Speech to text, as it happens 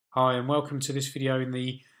Hi and welcome to this video in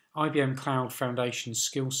the IBM Cloud Foundation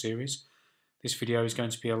Skill Series. This video is going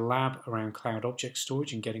to be a lab around cloud object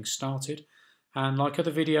storage and getting started. And like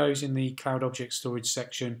other videos in the cloud object storage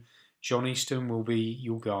section, John Easton will be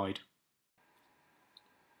your guide.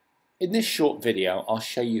 In this short video, I'll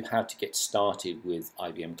show you how to get started with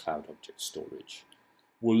IBM Cloud Object Storage.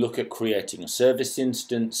 We'll look at creating a service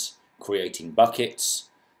instance, creating buckets,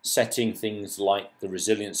 setting things like the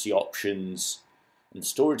resiliency options and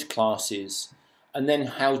storage classes, and then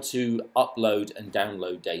how to upload and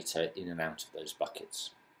download data in and out of those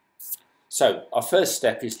buckets. So our first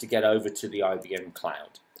step is to get over to the IBM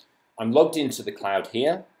Cloud. I'm logged into the cloud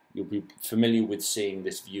here. You'll be familiar with seeing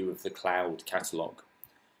this view of the cloud catalog.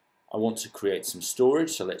 I want to create some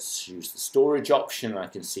storage, so let's use the storage option. I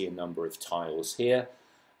can see a number of tiles here,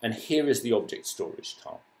 and here is the object storage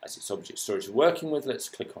tile. As it's object storage we're working with, let's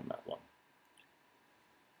click on that one.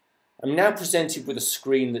 I'm now presented with a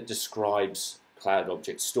screen that describes cloud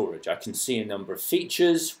object storage. I can see a number of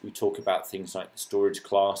features. We talk about things like the storage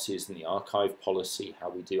classes and the archive policy, how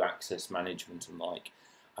we do access management and like,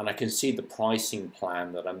 and I can see the pricing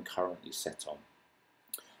plan that I'm currently set on.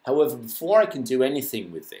 However, before I can do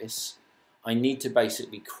anything with this, I need to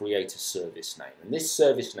basically create a service name. And this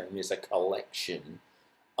service name is a collection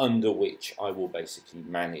under which I will basically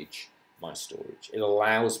manage my storage. It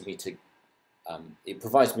allows me to, it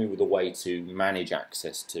provides me with a way to manage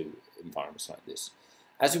access to environments like this.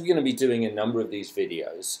 As we're going to be doing a number of these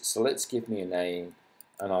videos, so let's give me a name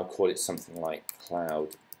and I'll call it something like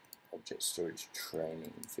Cloud Object Storage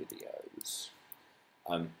Training Videos.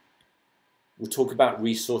 We'll talk about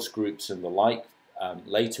resource groups and the like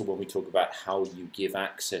later when we talk about how you give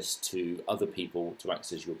access to other people to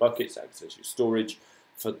access your buckets, access your storage.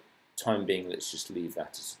 For time being, let's just leave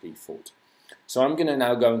that as a default. So I'm going to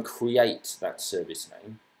now go and create that service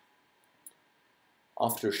name.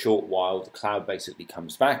 After a short while, the cloud basically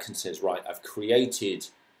comes back and says, right, I've created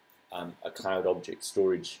a cloud object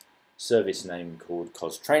storage service name called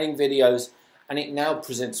COS Training Videos, and it now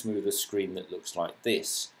presents me with a screen that looks like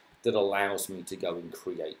this, that allows me to go and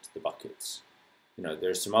create the buckets. You know,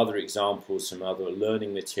 there are some other examples, some other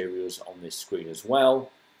learning materials on this screen as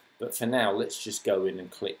well, but for now, let's just go in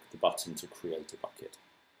and click the button to create a bucket.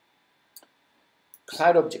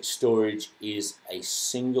 Cloud Object Storage is a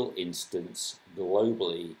single instance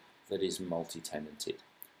globally that is multi-tenanted.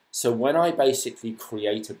 So when I basically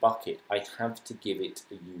create a bucket, I have to give it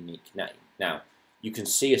a unique name. Now, you can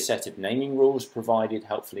see a set of naming rules provided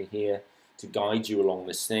helpfully here to guide you along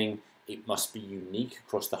this thing. It must be unique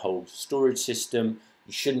across the whole storage system.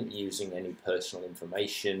 You shouldn't be using any personal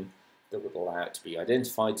information that would allow it to be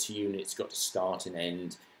identified to you, and it's got to start and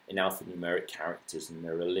end in alphanumeric characters, and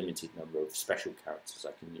there are a limited number of special characters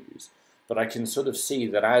I can use. But I can sort of see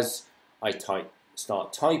that as I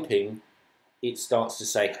start typing, it starts to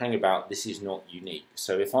say, hang about, this is not unique.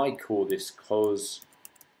 So if I call this COS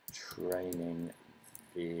Training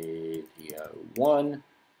Video 1,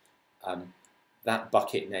 that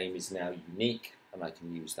bucket name is now unique, and I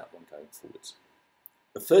can use that one going forwards.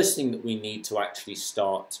 The first thing that we need to actually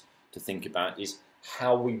start to think about is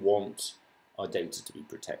how we want our data to be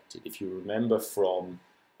protected. If you remember from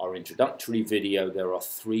our introductory video, there are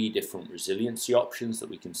 3 different resiliency options that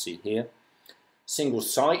we can see here. Single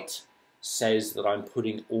site says that I'm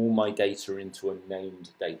putting all my data into a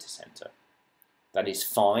named data center. That is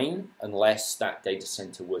fine unless that data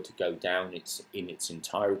center were to go down in its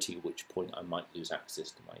entirety, at which point I might lose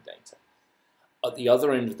access to my data. At the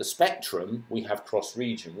other end of the spectrum, we have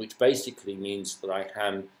cross-region, which basically means that I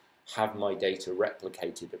have my data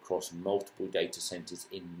replicated across multiple data centers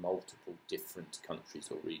in multiple different countries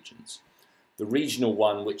or regions. The regional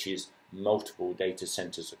one, which is multiple data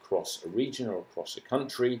centers across a region or across a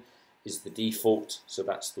country, is the default, so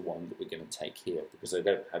that's the one that we're going to take here because I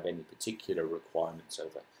don't have any particular requirements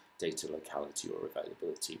over data locality or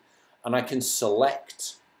availability. And I can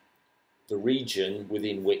select the region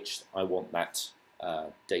within which I want that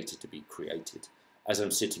data to be created. As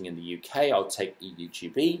I'm sitting in the UK, I'll take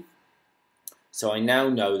EUGB. So I now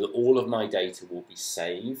know that all of my data will be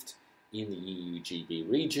saved in the EUGB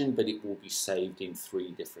region, but it will be saved in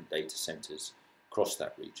 3 different data centers across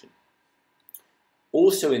that region.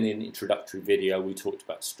 Also in the introductory video, we talked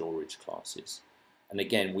about storage classes. And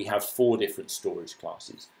again, we have 4 different storage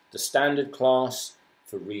classes. The standard class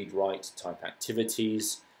for read-write type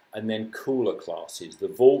activities, and then cooler classes, the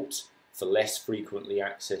vault for less frequently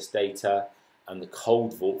accessed data, and the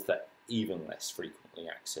cold vault for even less frequently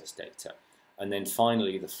accessed data. And then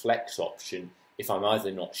finally, the flex option, if I'm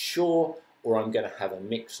either not sure or I'm going to have a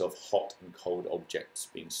mix of hot and cold objects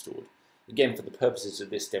being stored. Again, for the purposes of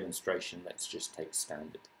this demonstration, let's just take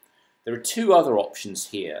standard. There are two other options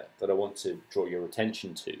here that I want to draw your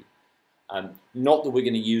attention to. Not that we're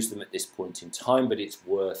going to use them at this point in time, but it's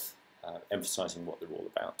worth emphasizing what they're all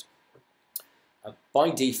about. By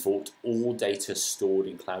default, all data stored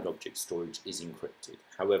in Cloud Object Storage is encrypted.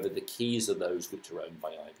 However, the keys are those which are owned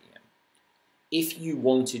by IBM. If you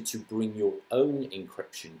wanted to bring your own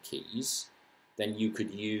encryption keys, then you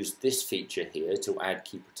could use this feature here to add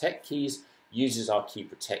key protect keys, uses our key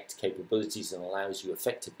protect capabilities and allows you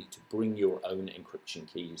effectively to bring your own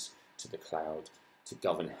encryption keys to the cloud to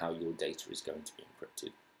govern how your data is going to be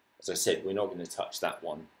encrypted. As I said, we're not going to touch that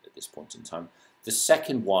one at this point in time. The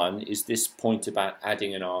second one is this point about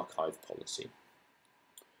adding an archive policy.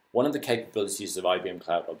 One of the capabilities of IBM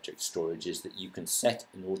Cloud Object Storage is that you can set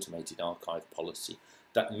an automated archive policy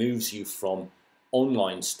that moves you from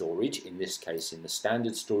online storage, in this case in the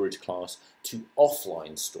standard storage class, to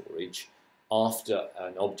offline storage after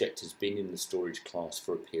an object has been in the storage class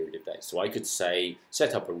for a period of days. So I could say,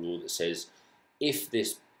 set up a rule that says, if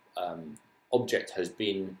this object has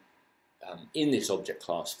been in this object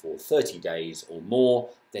class for 30 days or more,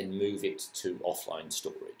 then move it to offline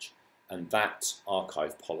storage. And that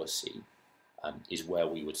archive policy is where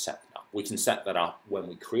we would set it up. We can set that up when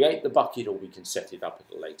we create the bucket, or we can set it up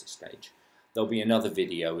at a later stage. There'll be another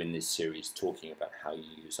video in this series talking about how you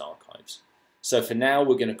use archives. So for now,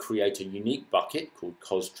 we're going to create a unique bucket called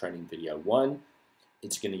COS Training Video 1.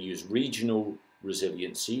 It's going to use regional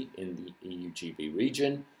resiliency in the EUGB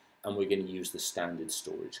region, and we're going to use the standard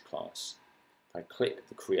storage class. If I click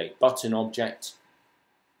the Create Button object,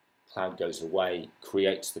 Cloud goes away,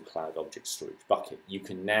 creates the Cloud Object Storage bucket. You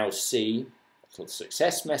can now see a little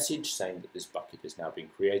success message saying that this bucket has now been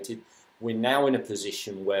created. We're now in a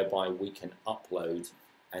position whereby we can upload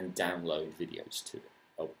and download videos to it,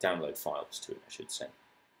 or download files to it, I should say.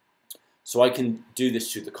 So I can do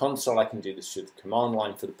this through the console, I can do this through the command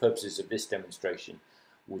line. For the purposes of this demonstration,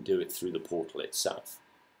 we'll do it through the portal itself.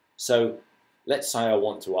 So let's say I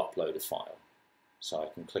want to upload a file. So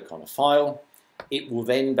I can click on a file. It will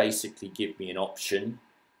then basically give me an option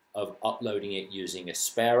of uploading it using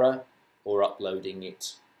Aspera or uploading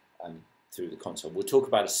it through the console. We'll talk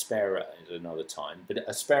about Aspera at another time, but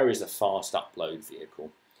Aspera is a fast upload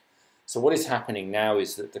vehicle. So what is happening now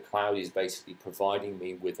is that the cloud is basically providing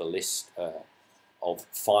me with a list of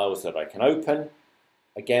files that I can open.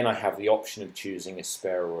 Again, I have the option of choosing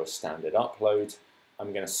Aspera or a standard upload.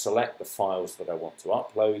 I'm going to select the files that I want to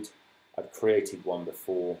upload. I've created one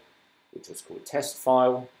before, which was called test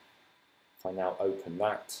file. If I now open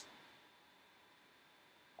that,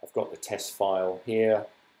 I've got the test file here,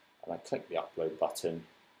 and I click the upload button,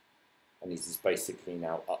 and it is basically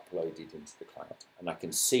now uploaded into the cloud. And I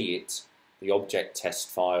can see it, the object test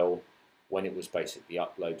file, when it was basically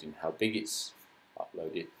uploaded and how big it's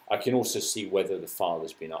uploaded. I can also see whether the file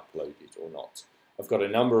has been uploaded or not. I've got a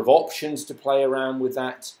number of options to play around with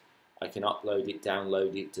that. I can upload it,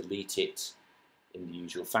 download it, delete it in the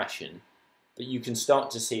usual fashion. But you can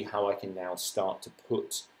start to see how I can now start to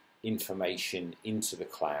put information into the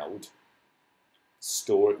cloud,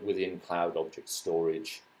 store it within Cloud Object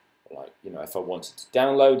Storage. Like, if I wanted to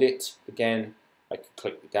download it, again, I could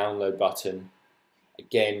click the download button.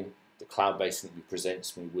 Again, the cloud basically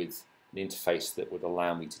presents me with an interface that would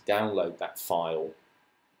allow me to download that file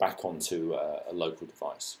back onto a local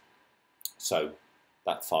device. So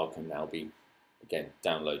that file can now be, again,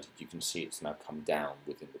 downloaded. You can see it's now come down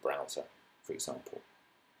within the browser, for example.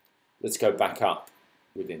 Let's go back up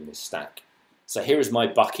within this stack. So here is my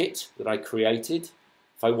bucket that I created.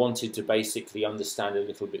 If I wanted to basically understand a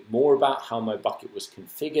little bit more about how my bucket was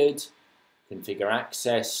configured, configure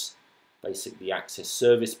access, basically access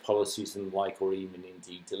service policies and the like, or even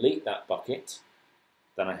indeed delete that bucket,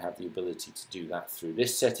 then I have the ability to do that through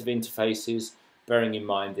this set of interfaces, bearing in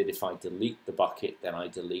mind that if I delete the bucket, then I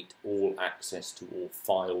delete all access to all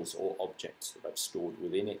files or objects that I've stored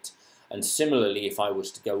within it. And similarly, if I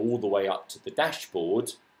was to go all the way up to the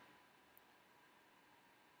dashboard,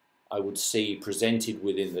 I would see presented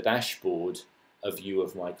within the dashboard a view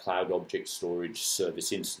of my Cloud Object Storage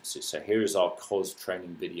service instances. So here is our COS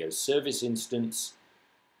Training Video service instance.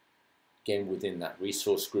 Again, within that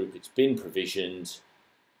resource group, it's been provisioned.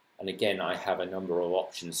 And again, I have a number of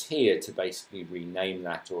options here to basically rename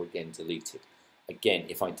that or again delete it. Again,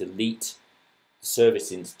 if I delete the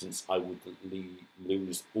service instance, I would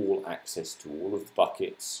lose all access to all of the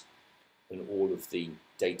buckets and all of the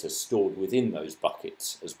data stored within those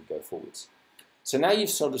buckets as we go forwards. So now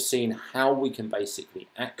you've sort of seen how we can basically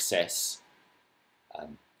access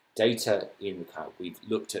data in the cloud. We've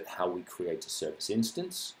looked at how we create a service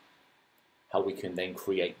instance, how we can then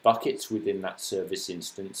create buckets within that service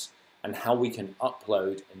instance, and how we can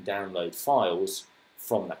upload and download files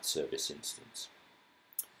from that service instance.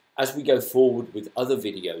 As we go forward with other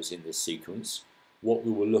videos in this sequence, what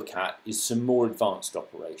we will look at is some more advanced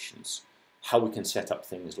operations, how we can set up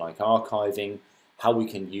things like archiving, how we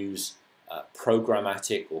can use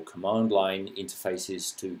programmatic or command line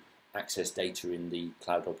interfaces to access data in the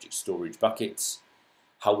Cloud Object Storage buckets,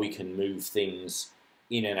 how we can move things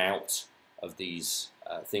in and out of these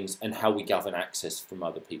things, and how we govern access from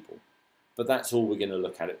other people. But that's all we're going to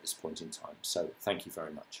look at this point in time. So thank you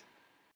very much.